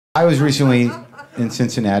I was recently in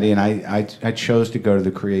Cincinnati, and I chose to go to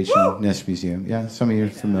the Creationist Museum. Yeah, some of you are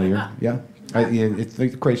familiar. Yeah, it's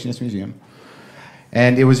like the Creationist Museum.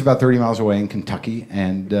 And it was about 30 miles away in Kentucky,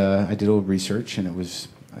 and I did a little research, and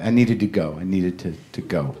I needed to go. I needed to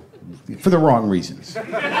go for the wrong reasons,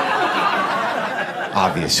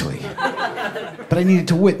 obviously. But I needed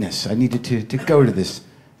to witness. I needed to go to this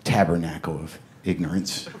tabernacle of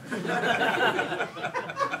ignorance.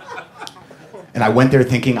 And I went there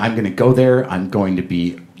thinking, I'm going to go there, I'm going to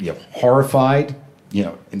be horrified,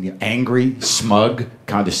 and, angry, smug,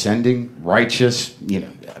 condescending, righteous,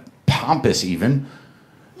 pompous even,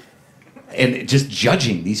 and just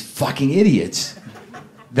judging these fucking idiots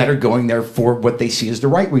that are going there for what they see as the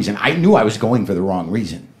right reason. I knew I was going for the wrong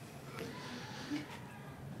reason.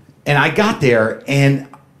 And I got there, and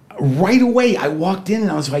right away I walked in and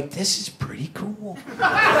I was like, this is pretty cool.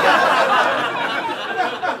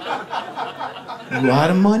 A lot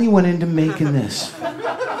of money went into making this.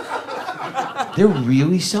 They're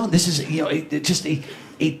really selling. This is, just a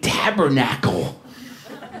tabernacle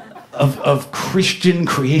of Christian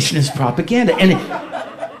creationist propaganda,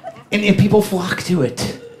 and people flock to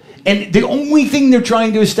it. And the only thing they're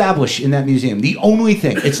trying to establish in that museum, the only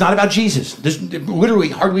thing, it's not about Jesus. There's literally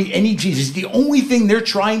hardly any Jesus. The only thing they're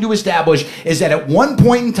trying to establish is that at one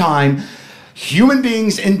point in time, human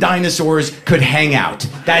beings and dinosaurs could hang out.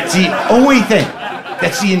 That's the only thing.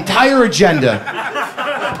 That's the entire agenda.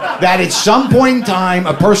 That at some point in time,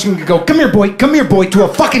 a person could go, come here, boy, to a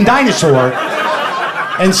fucking dinosaur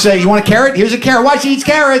and say, you want a carrot? Here's a carrot. Watch, he eats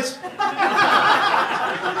carrots.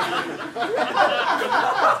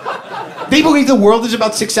 They believe the world is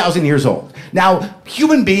about 6,000 years old. Now,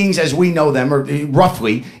 human beings, as we know them, or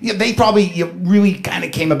roughly, they probably really kind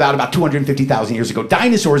of came about 250,000 years ago.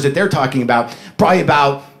 Dinosaurs that they're talking about, probably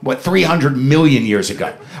about, 300 million years ago.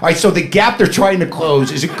 All right, so the gap they're trying to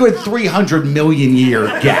close is a good 300 million year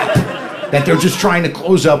gap that they're just trying to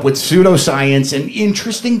close up with pseudoscience and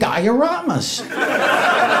interesting dioramas.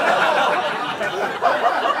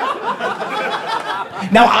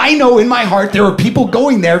 Now, I know in my heart there are people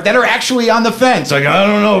going there that are actually on the fence. Like, I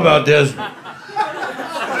don't know about this.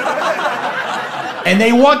 And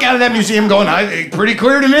they walk out of that museum going, pretty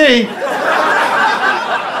clear to me.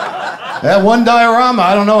 That one diorama,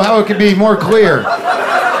 I don't know how it could be more clear.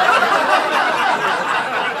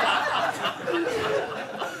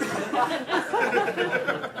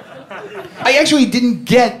 I actually didn't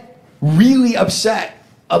get really upset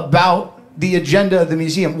about the agenda of the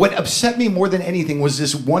museum. What upset me more than anything was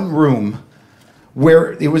this one room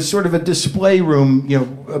where it was sort of a display room,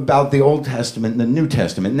 about the Old Testament and the New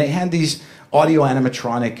Testament. And they had these audio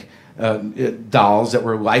animatronic dolls that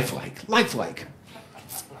were lifelike.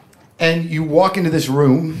 And you walk into this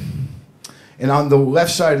room, and on the left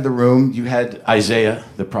side of the room, you had Isaiah,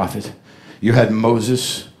 the prophet. You had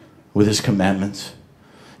Moses with his commandments.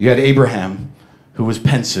 You had Abraham, who was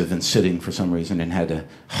pensive and sitting for some reason and had a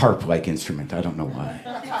harp-like instrument. I don't know why.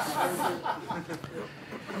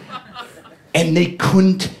 And they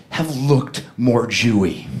couldn't have looked more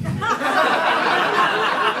Jewy.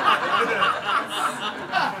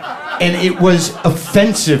 And it was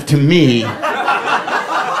offensive to me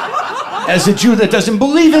as a Jew that doesn't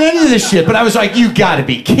believe in any of this shit. But I was like, you gotta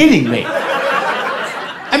be kidding me.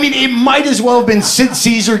 I mean, it might as well have been Sid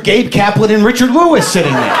Caesar, Gabe Kaplan, and Richard Lewis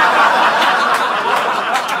sitting there.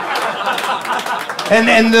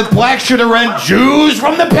 And the plaque should have read, Jews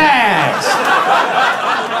from the past.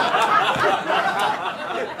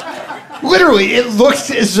 Literally, it looks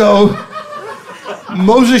as though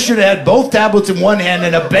Moses should have had both tablets in one hand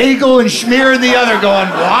and a bagel and schmear in the other, going,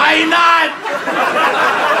 why not?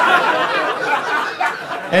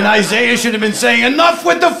 And Isaiah should have been saying, enough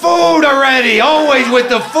with the food already, always with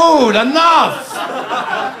the food, enough.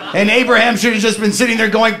 And Abraham should have just been sitting there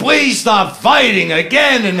going, please stop fighting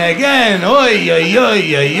again and again. Oy, oy,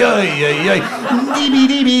 oy, oy, oy, oy, oy. Deeby,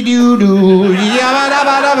 deeby, doo, doo.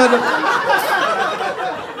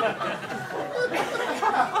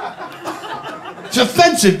 It's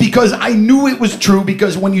offensive because I knew it was true,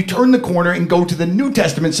 because when you turn the corner and go to the New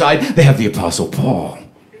Testament side, they have the Apostle Paul,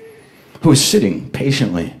 who is sitting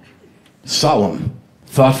patiently, solemn,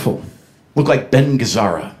 thoughtful, looked like Ben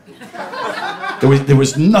Gazzara. There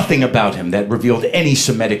was nothing about him that revealed any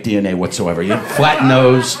Semitic DNA whatsoever. He had a flat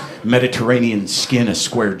nose, Mediterranean skin, a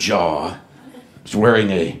square jaw. He was wearing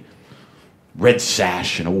a red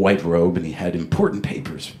sash and a white robe, and he had important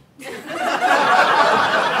papers.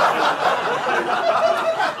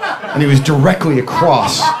 And he was directly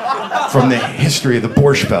across from the history of the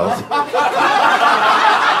Borscht Belt.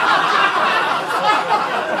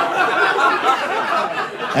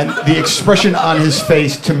 And the expression on his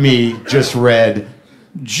face to me just read,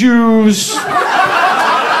 Jews.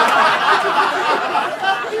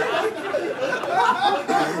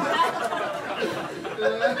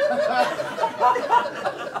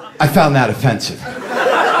 I found that offensive.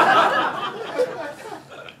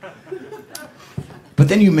 But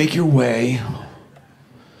then you make your way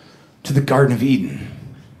to the Garden of Eden.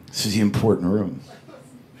 This is the important room.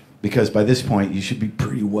 Because by this point, you should be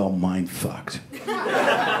pretty well mind-fucked.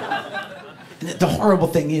 And the horrible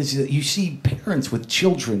thing is that you see parents with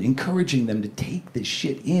children encouraging them to take this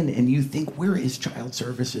shit in, and you think, where is child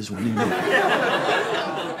services when you need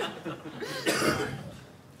it?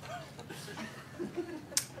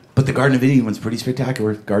 But the Garden of Eden was pretty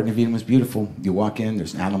spectacular. Garden of Eden was beautiful. You walk in,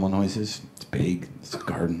 there's animal noises. It's big. It's a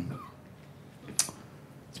garden.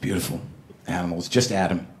 It's beautiful. Animals. Just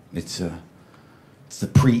Adam. It's the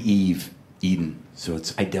pre-Eve Eden, so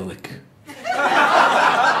it's idyllic.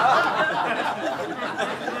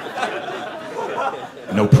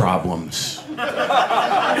 No problems.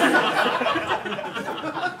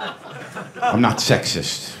 I'm not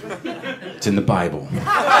sexist. It's in the Bible.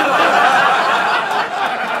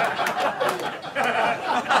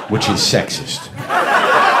 Which is sexist.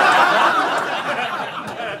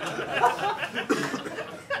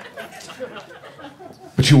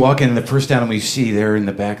 But you walk in and the first animal you see there in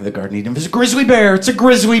the back of the Garden of Eden is a grizzly bear. It's a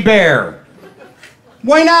grizzly bear.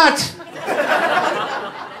 Why not?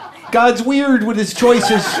 God's weird with his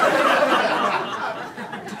choices.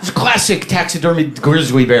 It's a classic taxidermied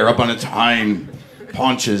grizzly bear up on its hind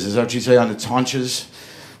paunches. Is that what you say? On its haunches?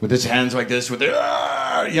 With its hands like this, with the,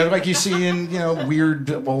 like you see in, weird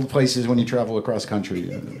old places when you travel across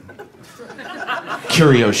country.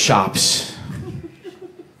 Curio shops.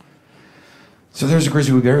 So there's a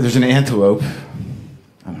grizzly bear, there's an antelope.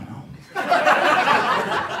 I don't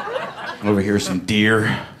know. Over here, some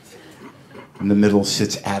deer. In the middle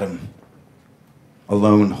sits Adam,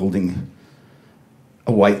 alone holding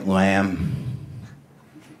a white lamb,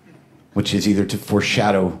 which is either to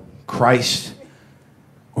foreshadow Christ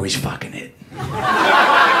or he's fucking it.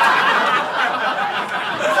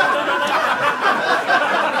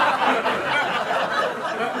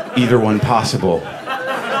 Either one possible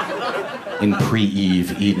in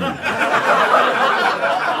pre-Eve Eden.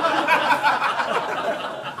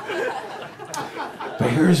 But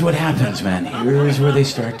here's what happens, man. Here's where they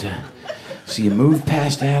start to... So you move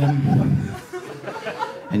past Adam,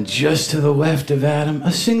 and just to the left of Adam,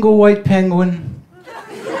 a single white penguin.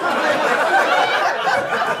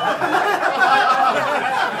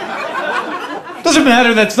 Doesn't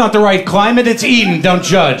matter, that's not the right climate, it's Eden, don't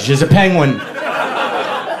judge, as a penguin.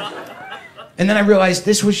 And then I realized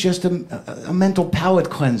this was just a mental palate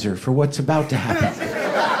cleanser for what's about to happen.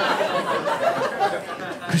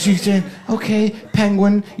 Because you say, okay,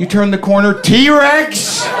 penguin, you turn the corner,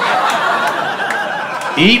 T-Rex!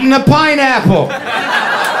 Eating a pineapple!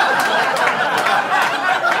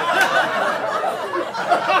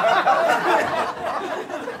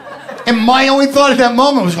 And my only thought at that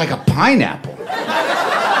moment was like, a pineapple?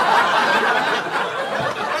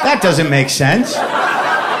 That doesn't make sense.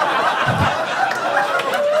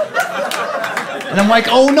 And I'm like,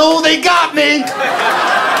 oh no, they got me!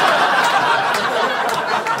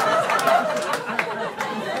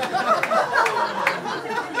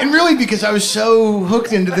 And really, because I was so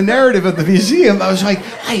hooked into the narrative of the museum, I was like,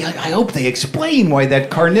 I hope they explain why that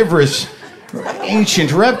carnivorous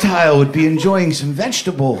ancient reptile would be enjoying some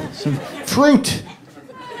vegetable, some fruit.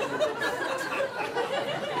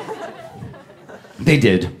 They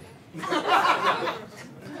did.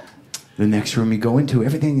 The next room you go into,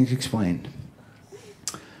 everything is explained.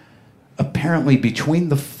 Apparently, between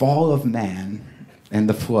the fall of man and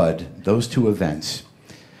the flood, those two events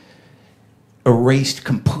erased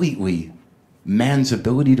completely man's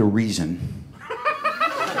ability to reason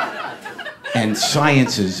and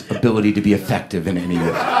science's ability to be effective in any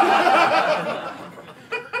way.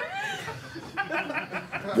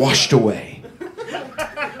 Washed away.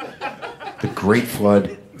 The Great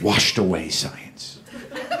Flood washed away science.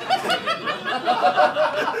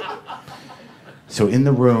 So in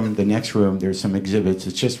the room, the next room, there's some exhibits.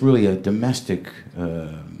 It's just really a domestic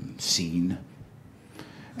scene.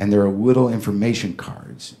 And there are little information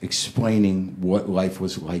cards explaining what life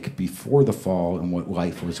was like before the fall and what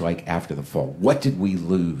life was like after the fall. What did we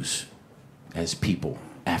lose as people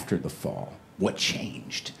after the fall? What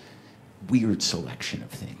changed? Weird selection of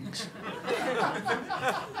things.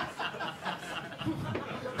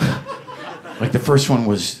 Like the first one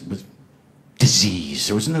was disease.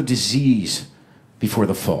 There was no disease before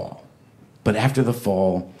the fall. But after the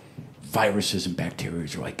fall, viruses and bacteria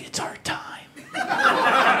are like, it's our time.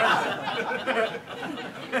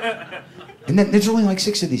 And then there's only like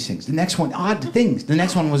 6 of these things. The next one, odd things. The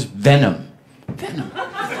next one was venom. Venom.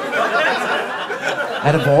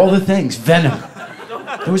 Out of all the things, venom.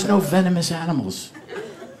 There was no venomous animals.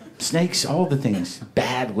 Snakes, all the things.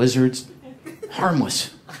 Bad, lizards,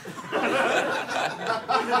 harmless.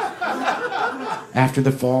 After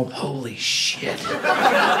the fall, holy shit.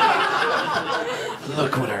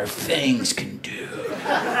 Look what our fangs can do.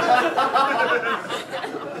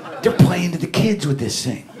 They're playing to the kids with this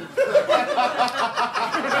thing.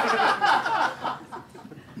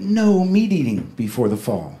 No meat eating before the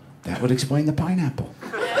fall. That would explain the pineapple.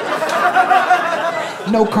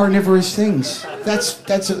 No carnivorous things.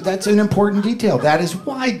 That's an important detail. That is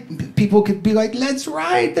why people could be like, let's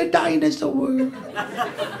ride the dinosaur.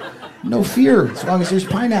 No fear, as long as there's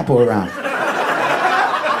pineapple around.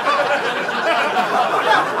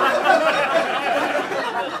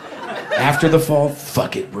 After the fall,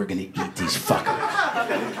 fuck it, we're gonna eat these fuckers.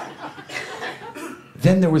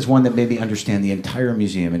 Then there was one that made me understand the entire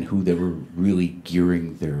museum and who they were really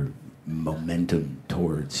gearing their momentum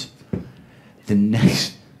towards. The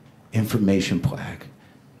next information plaque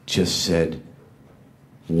just said,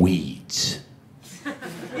 weeds.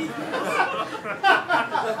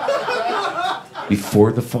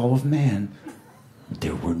 Before the fall of man,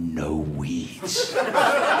 there were no weeds.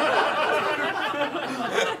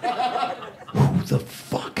 Who the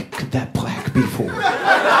fuck could that plaque be for?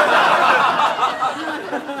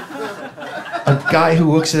 A guy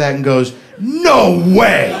who looks at that and goes, no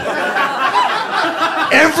way!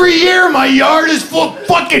 Every year my yard is full of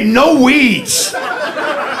fucking no weeds.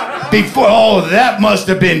 Before, oh, that must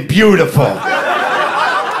have been beautiful.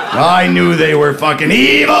 I knew they were fucking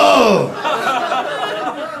evil.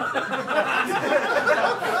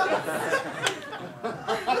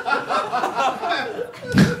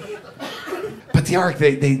 But the ark,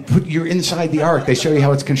 they put you inside the ark. They show you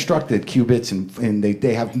how it's constructed, cubits, and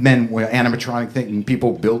they have men with animatronic things, and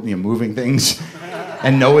people building and moving things.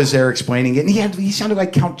 And Noah's there explaining it, and he sounded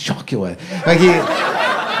like Count Chocula.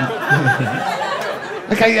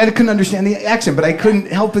 Like I couldn't understand the accent, but I couldn't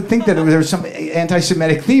help but think that there was some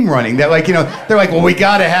anti-Semitic theme running. That they're like, well, we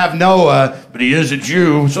gotta have Noah, but he is a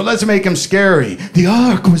Jew, so let's make him scary. The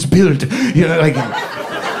ark was built,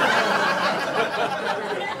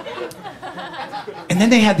 And then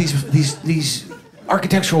they had these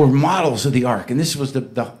architectural models of the ark, and this was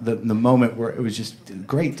the moment where it was just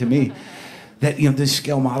great to me. That, these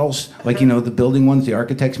scale models, like, the building ones the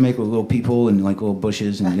architects make with little people and like little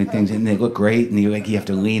bushes and things, and they look great, and you have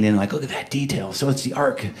to lean in, like, look at that detail. So it's the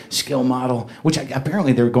ark scale model, which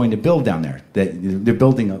apparently they're going to build down there. They're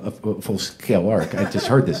building a full scale ark. I just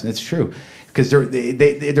heard this, and it's true, because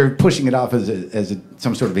they're pushing it off as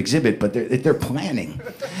some sort of exhibit, but they're planning.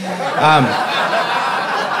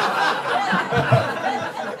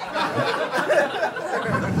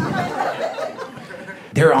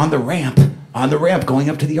 They're on the ramp going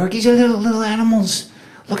up to the ark. These are little animals.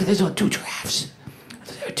 Look at this, 2 giraffes,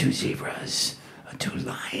 2 zebras, 2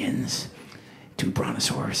 lions, 2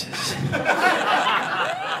 brontosauruses.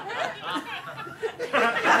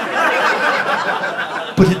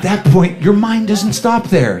 But at that point, your mind doesn't stop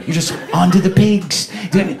there. You're just onto the pigs.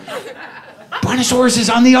 Brontosaurus is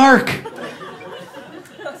on the ark.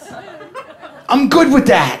 I'm good with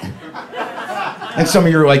that. And some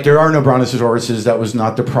of you are like, there are no brontosauruses, that was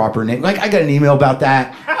not the proper name. Like, I got an email about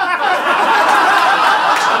that.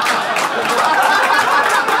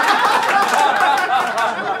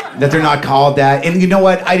 That they're not called that. And you know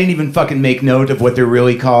what? I didn't even fucking make note of what they're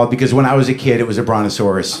really called, because when I was a kid, it was a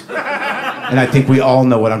brontosaurus. And I think we all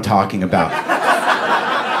know what I'm talking about.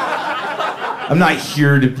 I'm not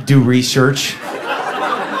here to do research.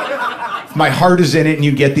 If my heart is in it and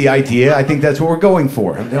you get the idea, I think that's what we're going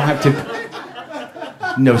for. They don't have to...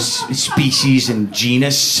 No species and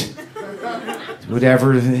genus,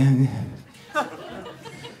 whatever.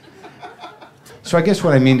 So I guess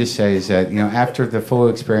what I mean to say is that, after the full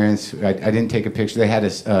experience, I didn't take a picture. They had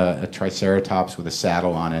a triceratops with a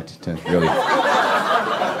saddle on it to really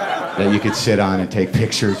that you could sit on and take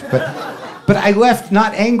pictures. But I left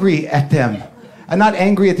not angry at them. I'm not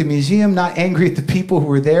angry at the museum, not angry at the people who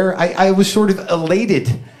were there. I was sort of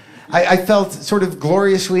elated. I felt sort of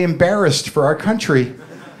gloriously embarrassed for our country,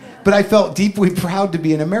 but I felt deeply proud to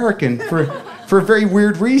be an American for a very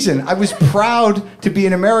weird reason. I was proud to be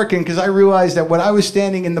an American because I realized that what I was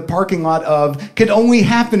standing in the parking lot of could only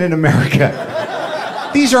happen in America.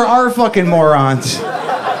 These are our fucking morons,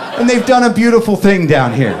 and they've done a beautiful thing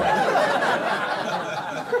down here.